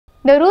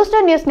இந்த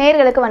rooster news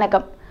நேயர்களுக்கு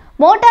வணக்கம்.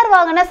 மோட்டார்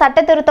வாகன சட்ட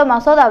திருத்த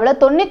மசோதாவில்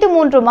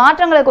 93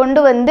 மாற்றங்களை கொண்டு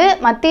வந்து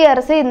மத்திய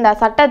அரசு இந்த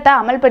சட்டத்தை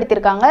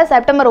அமல்படுத்தியிருக்காங்க.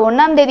 செப்டம்பர்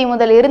 1ஆம் தேதி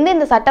முதல் இருந்து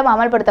இந்த சட்டம்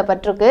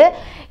அமல்படுத்தப்பட்டிருக்கு.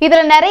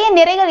 இதில் நிறைய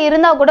நிறைகள்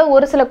இருந்தால் கூட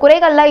ஒரு சில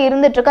குறைகள்லாம்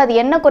இருந்துட்டுருக்கு. அது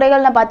என்ன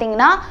குறைகள்னு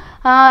பார்த்தீங்கன்னா,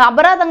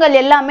 அபராதங்கள்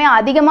எல்லாமே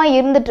அதிகமாக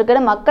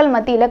இருந்துட்டுருக்குன்னு மக்கள்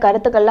மத்தியில்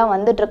கருத்துக்கள்லாம்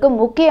வந்துட்டுருக்கு.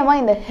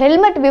 முக்கியமாக இந்த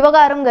ஹெல்மெட்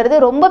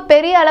விவகாரங்கிறது ரொம்ப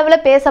பெரிய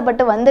அளவில்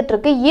பேசப்பட்டு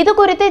வந்துட்டுருக்கு. இது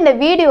குறித்து இந்த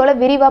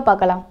வீடியோவில் விரிவாக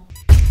பார்க்கலாம்.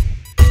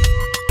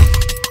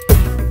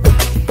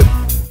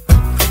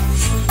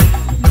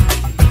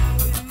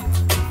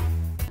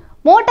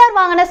 மோட்டார்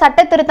வாகன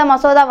சட்ட திருத்த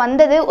மசோதா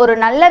வந்தது ஒரு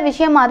நல்ல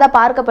விஷயமாக தான்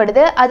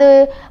பார்க்கப்படுது. அது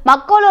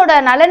மக்களோட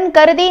நலன்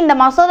கருதி இந்த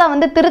மசோதா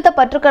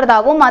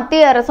திருத்தப்பட்டிருக்கிறதாகவும்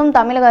மத்திய அரசும்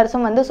தமிழக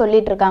அரசும்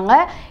சொல்லிட்டு இருக்காங்க.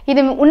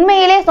 இது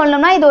உண்மையிலே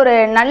சொல்லணும்னா இது ஒரு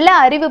நல்ல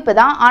அறிவிப்பு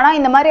தான். ஆனால்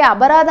இந்த மாதிரி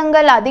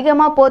அபராதங்கள்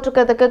அதிகமாக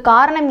போட்டிருக்கிறதுக்கு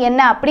காரணம் என்ன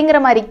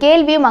அப்படிங்கிற மாதிரி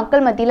கேள்வியும்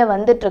மக்கள் மத்தியில்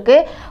வந்துட்டு இருக்கு.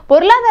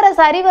 பொருளாதார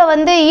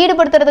சரிவை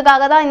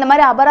ஈடுபடுத்துறதுக்காக தான் இந்த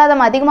மாதிரி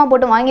அபராதம் அதிகமாக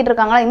போட்டு வாங்கிட்டு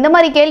இருக்காங்களா, இந்த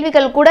மாதிரி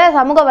கேள்விகள் கூட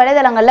சமூக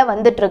வலைதளங்கள்ல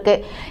வந்துட்டு இருக்கு.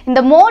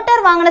 இந்த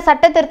மோட்டார் வாகன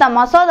சட்ட திருத்த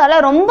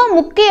மசோதால ரொம்ப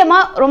முக்கியமா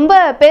ரொம்ப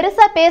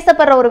பெருசா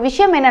பேசப்படுற ஒரு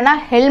விஷயம் என்னன்னா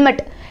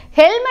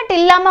ஹெல்மெட்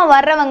இல்லாம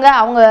வர்றவங்க,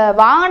 அவங்க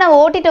வாகனம்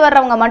ஓட்டிட்டு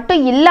வர்றவங்க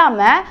மட்டும் இல்லாம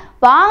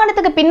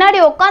வாகனத்துக்கு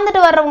பின்னாடி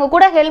உட்காந்துட்டு வர்றவங்க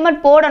கூட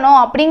ஹெல்மெட்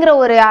போடணும் அப்படிங்கிற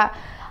ஒரு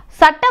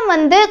சட்டம்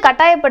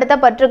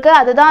கட்டாயப்படுத்தப்பட்டிருக்கு.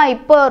 அதுதான்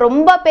இப்போ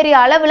ரொம்ப பெரிய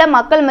அளவுல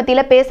மக்கள்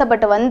மத்தியில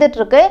பேசப்பட்டு வந்துட்டு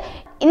இருக்கு.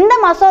 இந்த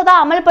மசோதா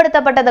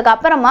அமல்படுத்தப்பட்டதுக்கு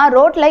அப்புறமா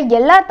ரோட்ல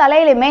எல்லா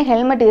தலையிலுமே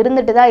ஹெல்மெட்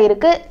இருந்துட்டு தான்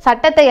இருக்கு.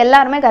 சட்டத்தை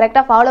எல்லாருமே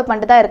கரெக்டாக ஃபாலோ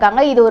பண்ணிட்டு தான்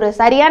இருக்காங்க. இது ஒரு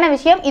சரியான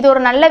விஷயம், இது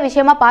ஒரு நல்ல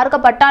விஷயமா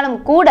பார்க்கப்பட்டாலும்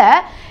கூட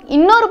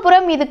இன்னொரு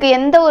புறம் இதுக்கு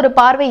எந்த ஒரு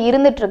பார்வை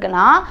இருந்துட்டு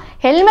இருக்குன்னா,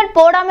 ஹெல்மெட்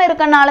போடாம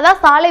இருக்கனால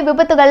தான் சாலை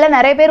விபத்துகள்ல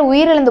நிறைய பேர்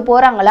உயிரிழந்து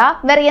போறாங்களா,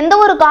 வேற எந்த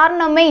ஒரு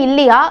காரணமே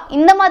இல்லையா,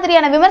 இந்த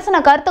மாதிரியான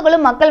விமர்சன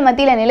கருத்துக்களும் மக்கள்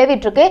மத்தியில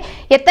நிலவிட்டு இருக்கு.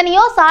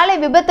 எத்தனையோ சாலை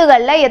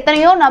விபத்துகள்ல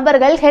எத்தனையோ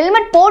நபர்கள்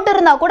ஹெல்மெட் போட்டு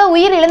இருந்தா கூட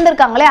உயிர்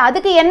இழந்திருக்காங்களே,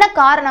 அதுக்கு என்ன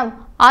காரணம்,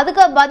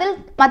 அதுக்கு பதில்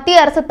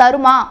மத்திய அரசு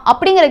தருமா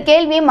அப்படிங்கிற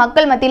கேள்வியும்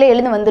மக்கள் மத்தியில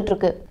எழுந்து வந்துட்டு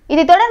இருக்கு.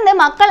 இதை தொடர்ந்து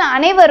மக்கள்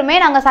அனைவருமே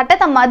நாங்கள்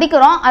சட்டத்தை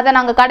மதிக்கிறோம், அதை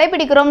நாங்கள்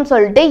கடைபிடிக்கிறோம்னு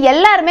சொல்லிட்டு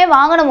எல்லாருமே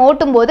வாகனம்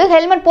ஓட்டும் போது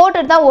ஹெல்மெட்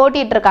போட்டுட்டு தான்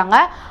ஓட்டிட்டு இருக்காங்க.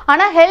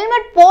 ஆனால்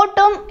ஹெல்மெட்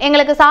போட்டும்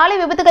எங்களுக்கு சாலை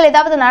விபத்துகள்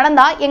ஏதாவது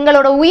நடந்தா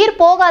எங்களோட உயிர்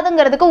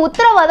போகாதுங்கிறதுக்கு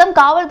உத்தரவாதம்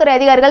காவல்துறை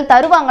அதிகாரிகள்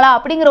தருவாங்களா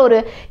அப்படிங்கிற ஒரு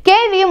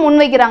கேள்வியும்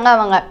முன்வைக்கிறாங்க.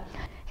 அவங்க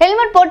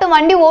ஹெல்மெட் போட்டு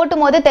வண்டி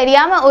ஓட்டும் போது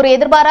தெரியாம ஒரு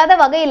எதிர்பாராத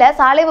வகையில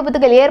சாலை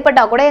விபத்துகள்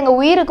ஏற்பட்டா கூட எங்க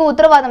உயிருக்கு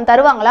உத்தரவாதம்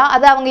தருவாங்களா,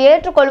 அதை அவங்க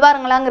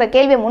ஏற்றுக்கொள்வாருங்களாங்கிற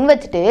கேள்வியை முன்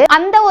வச்சுட்டு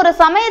அந்த ஒரு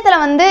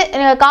சமயத்துல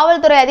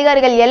காவல்துறை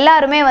அதிகாரிகள்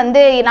எல்லாருமே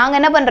நாங்க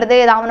என்ன பண்றது,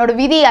 அவனோட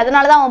விதி,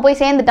 அதனாலதான் அவன் போய்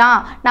சேர்ந்துட்டான்,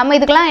 நம்ம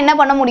இதுக்கெல்லாம் என்ன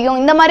பண்ண முடியும்,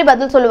 இந்த மாதிரி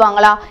பதில்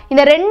சொல்லுவாங்களா,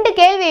 இந்த ரெண்டு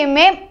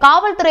கேள்வியுமே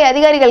காவல்துறை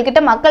அதிகாரிகள்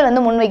கிட்ட மக்கள்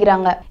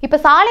முன்வைக்கிறாங்க.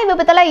 இப்ப சாலை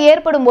விபத்தெல்லாம்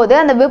ஏற்படும் போது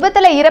அந்த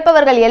விபத்துல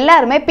இறப்பவர்கள்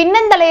எல்லாருமே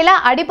பின்னந்தலையில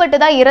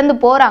அடிபட்டு தான் இறந்து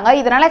போறாங்க.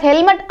 இதனால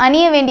ஹெல்மெட்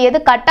அணிய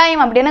வேண்டியது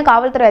கட்டாயம் அப்படின்னு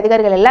காவல்துறை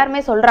அதிகாரிகள் எல்லாருமே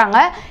சொல்றாங்க.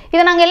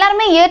 இதை நாங்க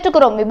எல்லாருமே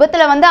ஏற்றுக்கிறோம்.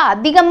 விபத்துல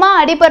அதிகமா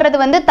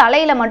அடிபடுறது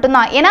தலையில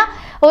மட்டும்தான். ஏன்னா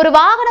ஒரு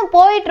வாகனம்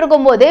போயிட்டு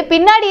இருக்கும் போது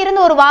பின்னாடி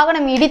இருந்து ஒரு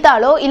வாகனம்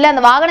இடித்தாலோ இல்ல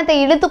அந்த வாகனத்தை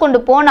இழுத்து கொண்டு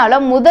போனாலோ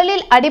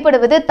முதலில்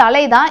அடிபடுவது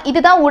தலைதான்.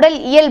 இதுதான் உடல்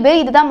இயல்பு,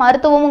 இதுதான்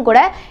மருத்துவமும்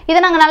கூட. இதை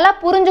நாங்க நல்லா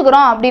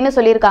புரிஞ்சுக்கிறோம் அப்படின்னு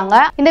சொல்லியிருக்காங்க.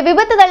 இந்த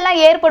விபத்துகள்லாம்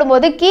ஏற்படும்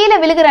போது கீழே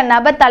விழுகிற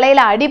நபர்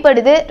தலையில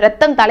அடிபடுது,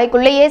 ரத்தம்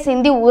தலைக்குள்ளேயே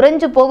சிந்தி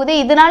உறைஞ்சு போகுது.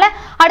 இதனால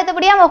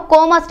அடுத்தபடியா அவன்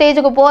கோமா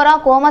ஸ்டேஜுக்கு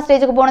போறான். கோமா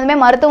ஸ்டேஜுக்கு போனதுமே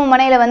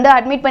மருத்துவமனையில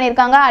அட்மிட்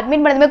பண்ணியிருக்காங்க.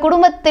 அட்மிட் பண்ணதுமே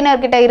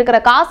குடும்பத்தினர்கிட்ட இருக்கிற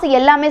காசு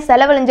எல்லாமே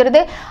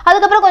செலவழிஞ்சிருது.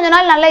 அதுக்கப்புறம் கொஞ்ச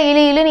நாள் நல்லா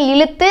இழுன்னு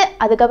இழுத்து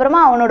அதுக்கப்புறமா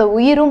அவனோட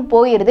உயிரும்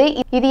போயிருது.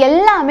 இது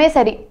எல்லாமே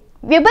சரி.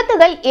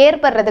 விபத்துகள்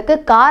ஏற்படுறதுக்கு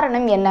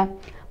காரணம் என்ன?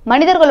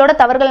 மனிதர்களோட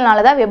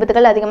தவறுகள்னாலதான்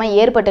விபத்துகள் அதிகமா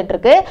ஏற்பட்டு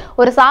இருக்கு.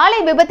 ஒரு சாலை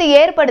விபத்து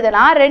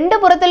ஏற்படுதுன்னா ரெண்டு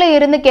புறத்துல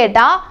இருந்து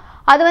கேட்டா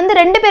அது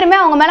ரெண்டு பேருமே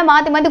அவங்க மேல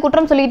மாத்தி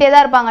குற்றம் சொல்லிட்டே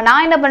தான் இருப்பாங்க.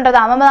 நான் என்ன பண்றது,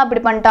 அவன் தான்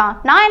அப்படி பண்ணிட்டான்,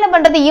 நான் என்ன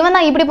பண்றது, இவன்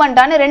தான் இப்படி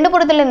பண்ணிட்டான்னு ரெண்டு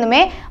புறத்துல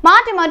இருந்துமே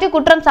மாற்றி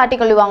குற்றம் சாட்டி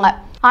கொள்ளுவாங்க.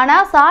 ஆனா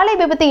சாலை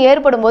விபத்து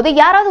ஏற்படும் போது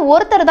யாராவது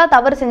ஒருத்தர் தான்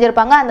தவறு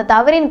செஞ்சிருப்பாங்க. அந்த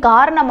தவறின்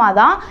காரணமா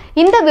தான்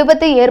இந்த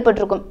விபத்து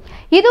ஏற்பட்டிருக்கும்.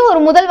 இது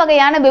ஒரு முதல்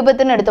வகையான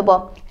விபத்துன்னு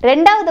எடுத்துப்போம்.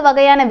 ரெண்டாவது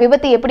வகையான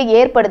விபத்து எப்படி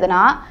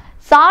ஏற்படுதுன்னா,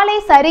 சாலை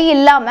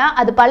சரியில்லாம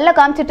அது பல்ல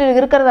காமிச்சிட்டு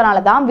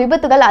இருக்கிறதுனால தான்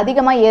விபத்துகள்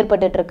அதிகமா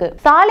ஏற்பட்டு இருக்கு.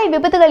 சாலை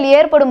விபத்துகள்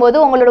ஏற்படும் போது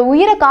உங்களோட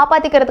உயிரை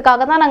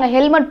காப்பாத்திக்கிறதுக்காக தான் நாங்க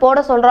ஹெல்மெட்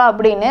போட சொல்றோம்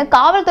அப்படின்னு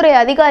காவல்துறை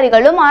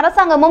அதிகாரிகளும்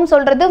அரசாங்கமும்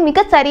சொல்றது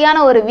மிக சரியான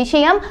ஒரு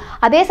விஷயம்.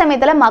 அதே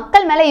சமயத்துல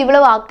மக்கள் மேல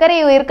இவ்வளவு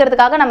அக்கறை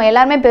இருக்கிறதுக்காக நம்ம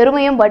எல்லாருமே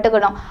பெருமையும்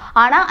பட்டுக்கணும்.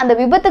 ஆனா அந்த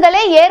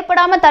விபத்துகளே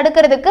ஏற்படாம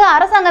தடுக்கிறதுக்கு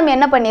அரசாங்கம்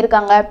என்ன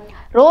பண்ணிருக்காங்க,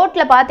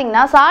 ரோட்ல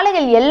பாத்தீங்கன்னா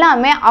சாலைகள்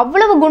எல்லாமே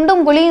அவ்வளவு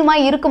குண்டும் குழியுமா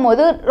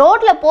இருக்கும்போது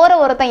ரோட்ல போற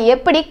ஒருத்தன்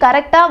எப்படி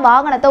கரெக்டா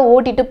வாகனத்தை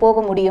ஓட்டிட்டு போக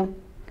முடியும்?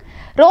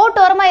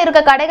 ரோட்டோரமா இருக்க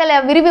கடைகளை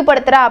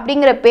விரிவுபடுத்துற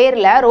அப்படிங்கிற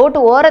பேர்ல ரோட்டு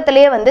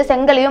ஓரத்திலேயே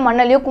செங்கலையும்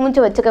மண்ணலையும்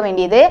குமிச்சு வச்சுக்க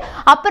வேண்டியது,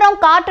 அப்புறம்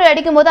காற்று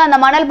அடிக்கும் போது அந்த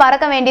மணல்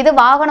பறக்க வேண்டியது,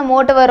 வாகனம்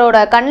ஓட்டுவரோட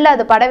கண்ணில்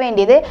அது பட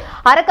வேண்டியது.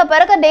 அறக்க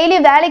பறக்க டெய்லி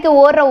வேலைக்கு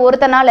ஓடுற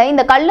ஒருத்தனால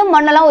இந்த கல்லும்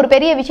மண்ணெல்லாம் ஒரு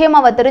பெரிய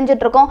விஷயமா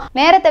தெரிஞ்சுட்டு இருக்கோம்.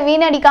 நேரத்தை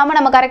வீணடிக்காம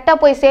நம்ம கரெக்டா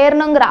போய்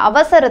சேரணுங்கிற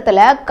அவசரத்துல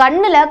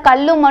கண்ணுல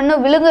கல்லும்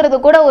மண்ணும் விழுங்குறது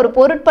கூட ஒரு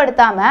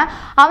பொருட்படுத்தாம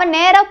அவன்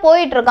நேரா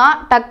போயிட்டு இருக்கான்.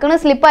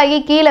 டக்குன்னு ஸ்லிப் ஆகி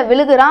கீழே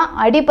விழுகுறான்,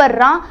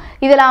 அடிபடுறான்.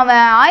 இதுல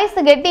அவன் ஆயுசு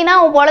கெட்டினா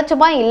அவன்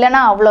பொழைச்சுப்பான், இல்லைனா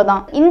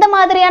அவ்வளோதான். இந்த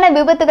மாதிரியான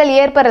விபத்துகள்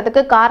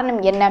ஏற்படுறதுக்கு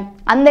காரணம் என்ன?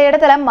 அந்த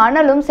இடத்துல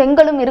மணலும்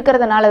செங்கலும்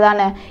இருக்கிறதுனால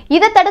தானே.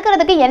 இதை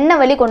தடுக்கிறதுக்கு என்ன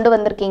வழி கொண்டு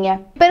வந்திருக்கீங்க?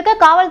 இப்போ இருக்க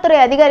காவல்துறை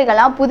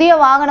அதிகாரிகள்லாம் புதிய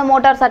வாகன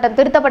மோட்டார் சட்டம்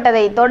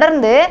திருத்தப்பட்டதை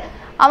தொடர்ந்து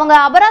அவங்க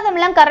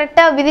அபராதம்லாம்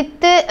கரெக்டாக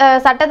விதித்து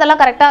சட்டத்தெல்லாம்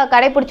கரெக்டாக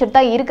கடைபிடிச்சிட்டு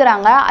தான்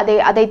இருக்கிறாங்க.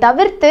 அதை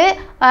தவிர்த்து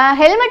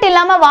ஹெல்மெட்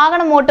இல்லாமல்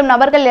வாகனம் ஓட்டும்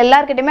நபர்கள்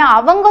எல்லாருக்கிட்டையுமே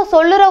அவங்க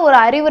சொல்லுற ஒரு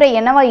அறிவுரை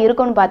என்னவா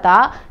இருக்குன்னு பார்த்தா,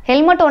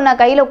 ஹெல்மெட் ஒன்றை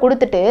கையில்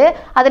கொடுத்துட்டு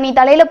அதை நீ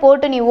தலையில்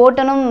போட்டு நீ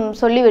ஓட்டணும்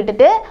சொல்லி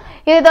விட்டுட்டு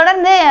இதை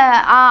தொடர்ந்து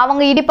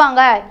அவங்க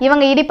இடிப்பாங்க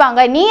இவங்க இடிப்பாங்க,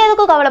 நீ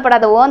எதுக்கும்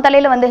கவலைப்படாத, உன்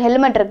தலையில் வந்து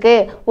ஹெல்மெட் இருக்கு,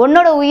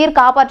 உன்னோட உயிர்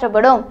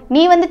காப்பாற்றப்படும்,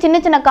 நீ வந்து சின்ன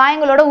சின்ன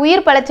காயங்களோட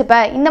உயிர் பழச்சிப்ப,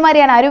 இந்த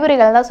மாதிரியான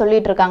அறிவுரைகள் தான்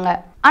சொல்லிட்டு இருக்காங்க.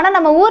 ஆனால்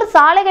நம்ம ஊர்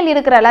சாலைகள்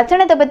இருக்கிற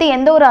லட்சணத்தை பற்றி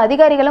எந்த ஒரு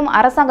அதிகாரிகளும்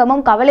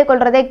அரசாங்கமும் கவலை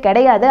கொள்றதே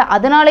கிடையாது.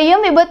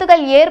 அதனாலேயும்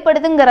விபத்துகள்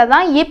ஏற்படுதுங்கிறது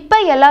தான் இப்போ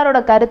எல்லாரோட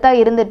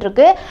கருத்தாக இருந்துட்டு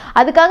இருக்கு.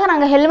 அதுக்காக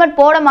நாங்கள் ஹெல்மெட்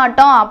போட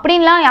மாட்டோம்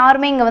அப்படின்லாம்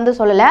யாருமே இங்கே வந்து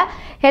சொல்லலை.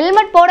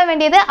 ஹெல்மெட் போட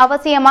வேண்டியது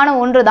அவசியமான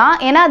ஒன்று தான்.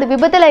 ஏன்னா அது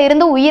விபத்தில்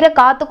இருந்து உயிரை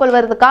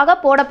காத்துக்கொள்வதற்காக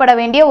போடப்பட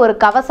வேண்டிய ஒரு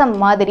கவசம்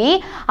மாதிரி.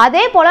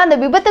 அதே போல் அந்த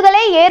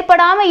விபத்துகளே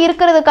ஏற்படாமல்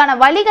இருக்கிறதுக்கான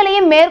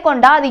வழிகளையும்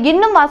மேற்கொண்டா அது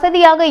இன்னும்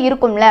வசதியாக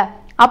இருக்கும்ல.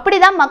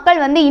 அப்படிதான்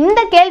மக்கள் வந்து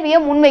இந்த கேள்வியை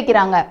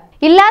முன்வைக்கிறாங்க.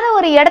 இல்லாத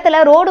ஒரு இடத்துல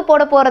ரோடு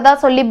போட போகிறதா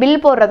சொல்லி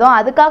பில் போடுறதும்,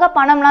 அதுக்காக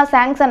பணம்லாம்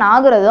சேங்ஷன்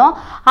ஆகுறதும்,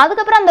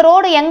 அதுக்கப்புறம் அந்த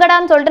ரோடு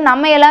எங்கடான்னு சொல்லிட்டு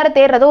நம்ம எல்லாரும்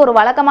தேடுறதும் ஒரு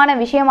வழக்கமான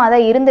விஷயமா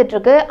தான்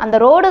இருந்துட்டுருக்கு. அந்த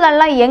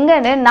ரோடுகள்லாம்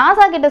எங்கன்னு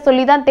நாசா கிட்ட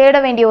சொல்லி தான் தேட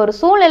வேண்டிய ஒரு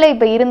சூழ்நிலை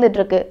இப்போ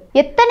இருந்துட்டுருக்கு.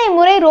 எத்தனை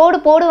முறை ரோடு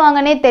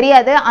போடுவாங்கன்னே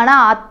தெரியாது.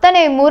 ஆனால்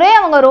அத்தனை முறை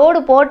அவங்க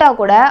ரோடு போட்டால்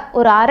கூட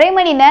ஒரு அரை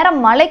மணி நேரம்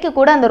மழைக்கு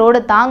கூட அந்த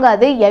ரோடு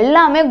தாங்காது.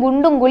 எல்லாமே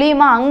குண்டும்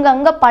குழியுமா,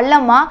 அங்கங்கே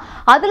பள்ளமா,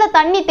 அதில்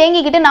தண்ணி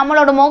தேங்கிக்கிட்டு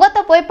நம்மளோட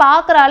முகத்தை போய்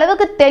பார்க்குற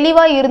அளவுக்கு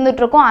தெளிவாக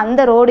இருந்துட்டு இருக்கும்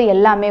அந்த ரோடு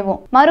எல்லாமே.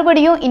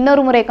 மறுபடியும்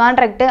இன்னொரு முறை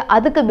கான்ட்ராக்ட்,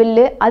 அதுக்கு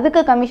பில்லு,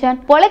 அதுக்கு கமிஷன்.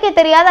 பொழைக்க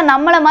தெரியாத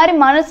நம்மள மாதிரி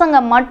மனுஷங்க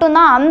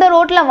மட்டும்தான் அந்த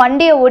ரோட்ல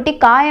வண்டியை ஓட்டி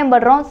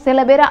காயம்படுறோம்,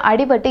 சில பேர்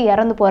அடிபட்டு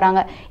இறந்து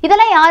போறாங்க.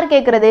 இதெல்லாம் யார்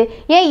கேட்கறது?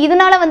 ஏன்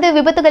இதனால வந்து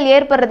விபத்துகள்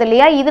ஏற்படுறது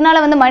இல்லையா?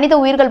 இதனால வந்து மனித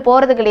உயிர்கள்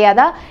போறது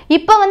கிடையாதா?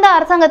 இப்ப வந்து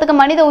அரசாங்கத்துக்கு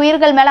மனித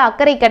உயிர்கள் மேல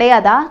அக்கறை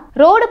கிடையாதா?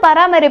 ரோடு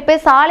பராமரிப்பு,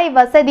 சாலை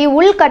வசதி,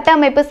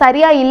 உள்கட்டமைப்பு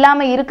சரியா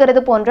இல்லாம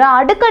இருக்கிறது போன்ற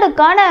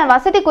அடுக்கடுக்கான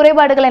வசதி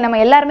குறைபாடுகளை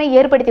நம்ம எல்லாருமே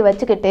ஏற்படுத்தி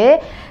வச்சுக்கிட்டு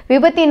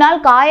விபத்தினால்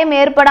காயம்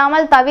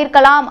ஏற்படாமல்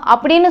தவிர்க்கலாம்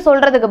அப்படின்னு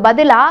சொல்றதுக்கு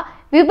பதிலா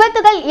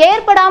விபத்துகள்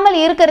ஏற்படாமல்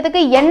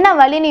இருக்கிறதுக்கு என்ன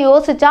வழின்னு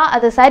யோசிச்சா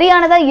அது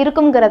சரியானதா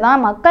இருக்குங்கிறதா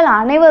மக்கள்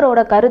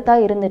அனைவரோட கருத்தா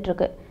இருந்துட்டு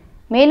இருக்கு.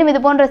 மேலும்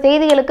இது போன்ற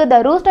செய்திகளுக்கு த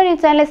ரூஸ்டர்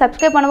நியூஸ் சேனலை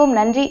சப்ஸ்கிரைப் பண்ணவும்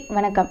நன்றி.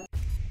 வணக்கம்.